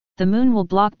The moon will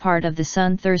block part of the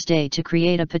sun Thursday to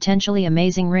create a potentially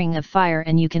amazing ring of fire,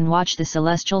 and you can watch the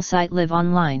celestial sight live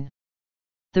online.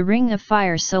 The ring of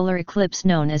fire solar eclipse,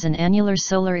 known as an annular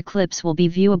solar eclipse, will be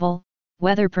viewable,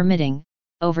 weather permitting,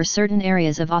 over certain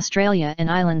areas of Australia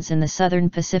and islands in the southern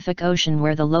Pacific Ocean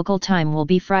where the local time will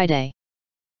be Friday.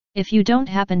 If you don't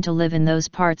happen to live in those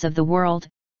parts of the world,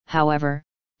 however,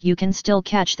 you can still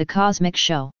catch the cosmic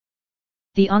show.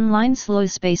 The online Slooh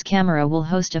Space Camera will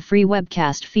host a free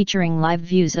webcast featuring live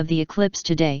views of the eclipse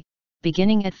today,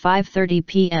 beginning at 5:30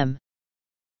 p.m.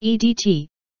 EDT,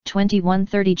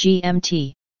 21:30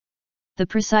 GMT. The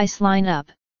precise lineup,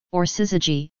 or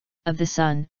syzygy, of the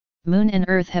Sun, Moon and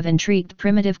Earth have intrigued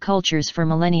primitive cultures for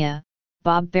millennia,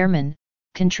 Bob Berman,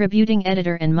 contributing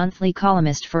editor and monthly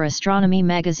columnist for Astronomy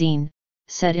Magazine,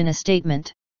 said in a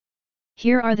statement.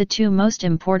 Here are the two most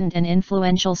important and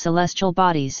influential celestial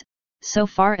bodies, so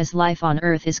far as life on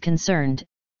Earth is concerned,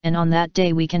 and on that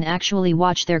day we can actually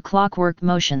watch their clockwork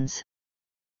motions.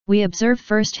 We observe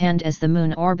firsthand as the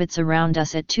Moon orbits around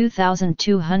us at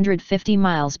 2,250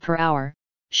 miles per hour,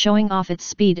 showing off its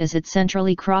speed as it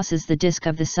centrally crosses the disk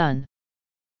of the Sun.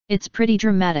 It's pretty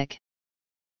dramatic.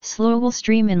 Slooh will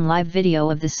stream in live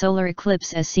video of the solar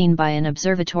eclipse as seen by an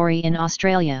observatory in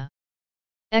Australia.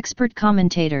 Expert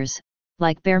commentators,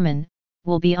 like Berman,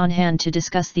 will be on hand to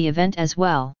discuss the event as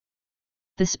well.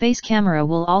 The space camera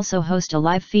will also host a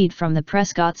live feed from the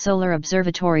Prescott Solar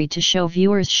Observatory to show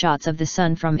viewers shots of the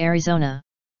Sun from Arizona.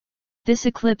 This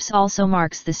eclipse also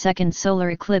marks the second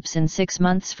solar eclipse in 6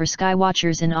 months for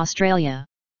skywatchers in Australia.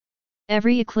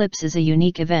 Every eclipse is a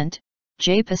unique event,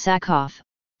 Jay Pasakoff,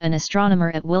 an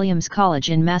astronomer at Williams College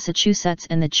in Massachusetts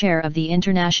and the chair of the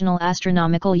International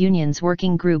Astronomical Union's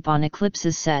Working Group on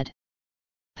Eclipses, said.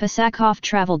 Pasakoff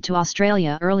traveled to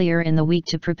Australia earlier in the week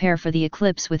to prepare for the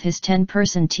eclipse with his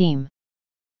 10-person team.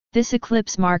 This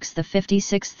eclipse marks the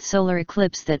 56th solar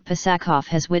eclipse that Pasakoff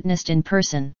has witnessed in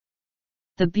person.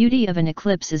 The beauty of an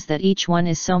eclipse is that each one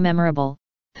is so memorable,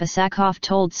 Pasakoff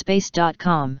told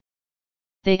Space.com.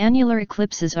 The annular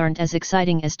eclipses aren't as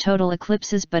exciting as total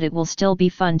eclipses, but it will still be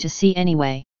fun to see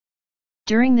anyway.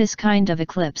 During this kind of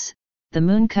eclipse, the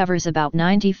Moon covers about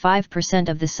 95%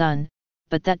 of the Sun,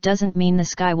 but that doesn't mean the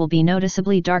sky will be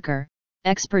noticeably darker,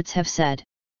 experts have said.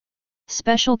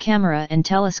 Special camera and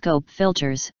telescope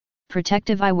filters,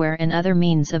 protective eyewear and other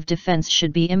means of defense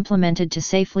should be implemented to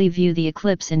safely view the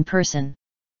eclipse in person.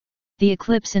 The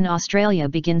eclipse in Australia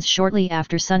begins shortly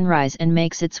after sunrise and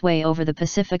makes its way over the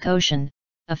Pacific Ocean,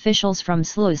 officials from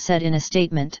Slooh said in a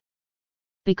statement.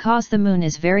 Because the Moon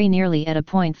is very nearly at a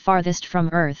point farthest from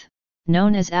Earth,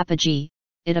 known as apogee,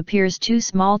 it appears too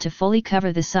small to fully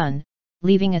cover the Sun,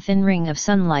 leaving a thin ring of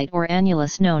sunlight or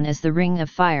annulus known as the Ring of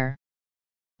Fire.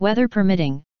 Weather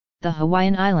permitting, the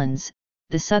Hawaiian Islands,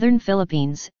 the southern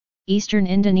Philippines, eastern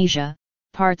Indonesia,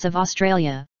 parts of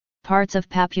Australia, parts of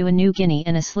Papua New Guinea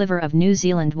and a sliver of New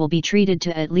Zealand will be treated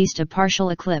to at least a partial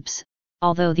eclipse,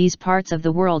 although these parts of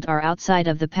the world are outside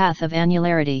of the path of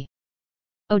annularity.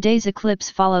 O'Day's eclipse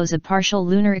follows a partial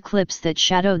lunar eclipse that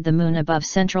shadowed the Moon above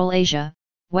Central Asia,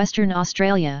 Western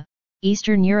Australia,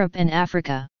 Eastern Europe and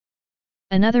Africa.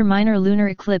 Another minor lunar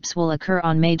eclipse will occur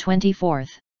on May 24.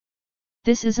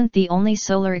 This isn't the only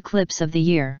solar eclipse of the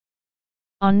year.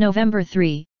 On November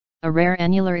 3, a rare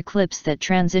annular eclipse that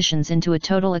transitions into a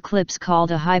total eclipse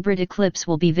called a hybrid eclipse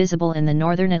will be visible in the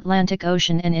northern Atlantic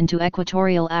Ocean and into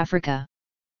equatorial Africa.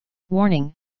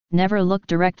 Warning: never look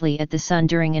directly at the Sun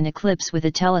during an eclipse with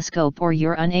a telescope or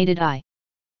your unaided eye.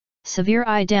 Severe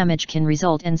eye damage can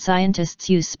result, and scientists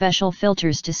use special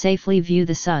filters to safely view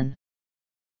the Sun.